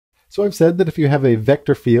So I've said that if you have a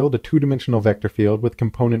vector field, a two-dimensional vector field with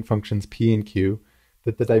component functions p and q,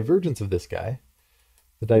 that the divergence of this guy,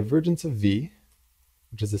 the divergence of v,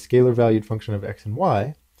 which is a scalar valued function of x and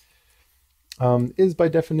y, is by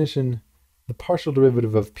definition the partial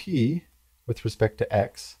derivative of p with respect to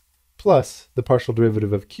x plus the partial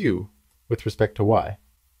derivative of q with respect to y.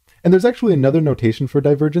 And there's actually another notation for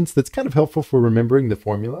divergence that's kind of helpful for remembering the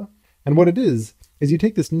formula. And what it is you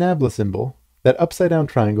take this nabla symbol, that upside down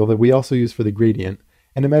triangle that we also use for the gradient,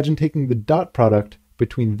 and imagine taking the dot product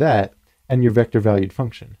between that and your vector valued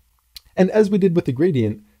function. And as we did with the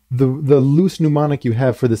gradient, the loose mnemonic you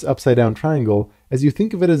have for this upside down triangle is you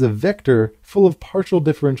think of it as a vector full of partial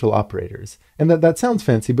differential operators. And that sounds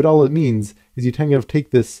fancy, but all it means is you kind of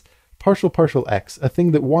take this partial x, a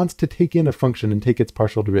thing that wants to take in a function and take its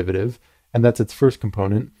partial derivative, and that's its first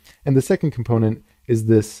component. And the second component is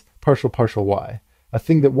this partial y, a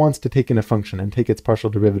thing that wants to take in a function and take its partial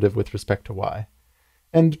derivative with respect to y.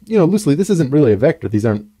 And, loosely, this isn't really a vector. These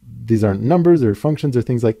aren't numbers or functions or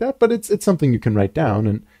things like that, but it's something you can write down,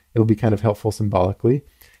 and it'll be kind of helpful symbolically.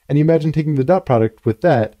 And you imagine taking the dot product with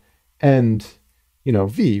that and,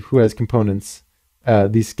 v, who has components,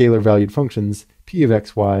 these scalar valued functions, p of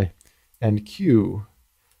xy and q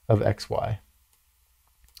of xy.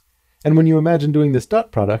 And when you imagine doing this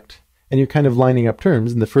dot product, and you're kind of lining up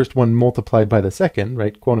terms, and the first one multiplied by the second,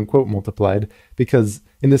 right, quote unquote multiplied, because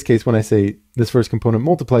in this case, when I say this first component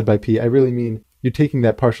multiplied by p, I really mean you're taking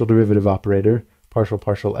that partial derivative operator,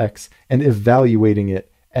 partial x, and evaluating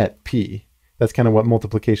it at p. That's kind of what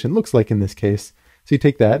multiplication looks like in this case. So you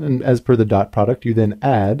take that, and as per the dot product, you then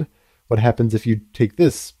add what happens if you take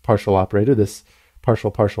this partial operator, this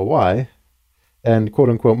partial y, and quote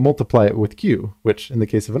unquote multiply it with q, which in the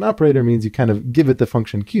case of an operator means you kind of give it the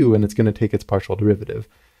function q and it's going to take its partial derivative.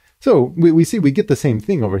 So we see we get the same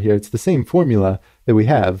thing over here. It's the same formula that we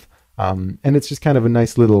have, and it's just kind of a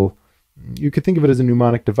nice little, you could think of it as a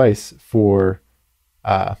mnemonic device for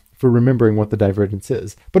remembering what the divergence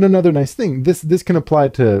is. But another nice thing, this can apply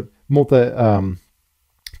to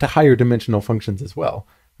higher dimensional functions as well,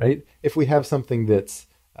 right? If we have something that's,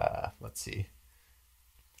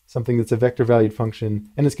 something that's a vector valued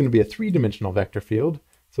function, and it's going to be a three-dimensional vector field,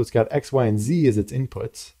 so it's got x, y, and z as its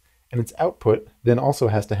inputs, and its output then also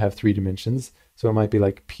has to have three dimensions, so it might be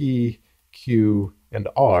like p, q, and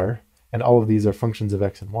r, and all of these are functions of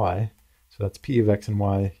x and y, so that's p of x and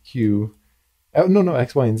y, q,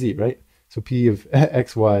 x, y, and z, right? So p of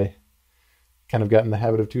x, y, kind of got in the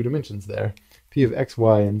habit of two dimensions there, p of x,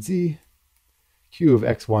 y, and z, q of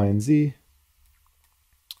x, y, and z,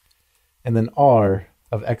 and then r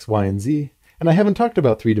of x, y, and z. And I haven't talked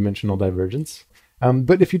about three-dimensional divergence,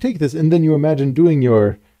 but if you take this and then you imagine doing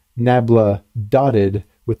your nabla dotted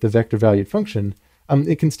with the vector valued function,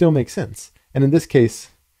 it can still make sense. And in this case,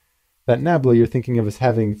 that nabla you're thinking of as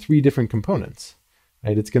having three different components,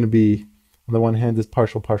 right? It's going to be, on the one hand, is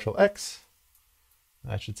partial x.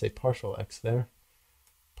 I should say partial x there.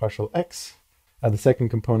 Partial x. The second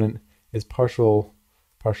component is partial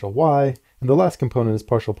y, and the last component is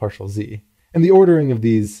partial z. And the ordering of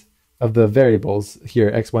the variables here,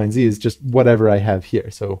 x, y, and z, is just whatever I have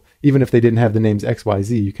here. So even if they didn't have the names x, y,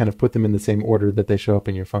 z, you kind of put them in the same order that they show up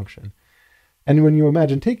in your function. And when you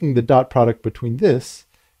imagine taking the dot product between this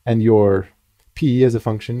and your p as a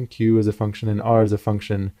function, q as a function, and r as a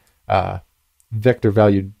function, vector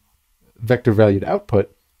valued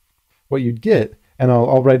output, what you'd get, and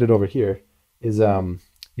I'll write it over here, is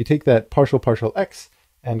you take that partial x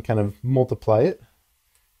and kind of multiply it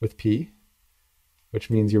with p, which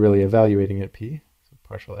means you're really evaluating at p, so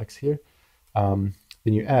partial x here. Then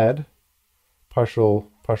you add partial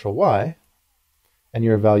y, and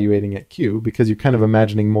you're evaluating at q, because you're kind of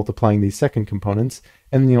imagining multiplying these second components,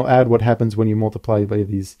 and then you'll add what happens when you multiply by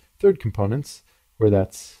these third components, where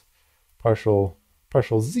that's partial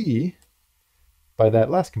z by that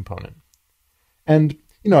last component. And,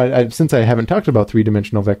 since I haven't talked about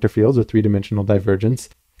three-dimensional vector fields or three-dimensional divergence,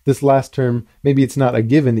 this last term, maybe it's not a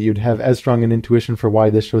given that you'd have as strong an intuition for why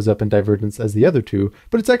this shows up in divergence as the other two,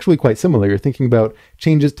 but it's actually quite similar. You're thinking about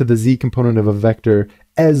changes to the z component of a vector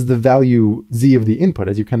as the value z of the input,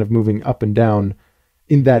 as you're kind of moving up and down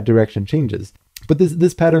in that direction changes. But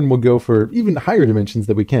this pattern will go for even higher dimensions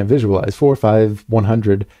that we can't visualize, 4, 5,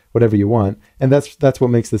 100, whatever you want. And that's what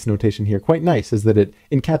makes this notation here quite nice, is that it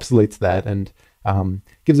encapsulates that and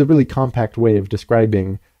gives a really compact way of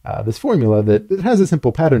describing this formula that it has a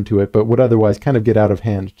simple pattern to it, but would otherwise kind of get out of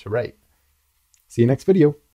hand to write. See you next video.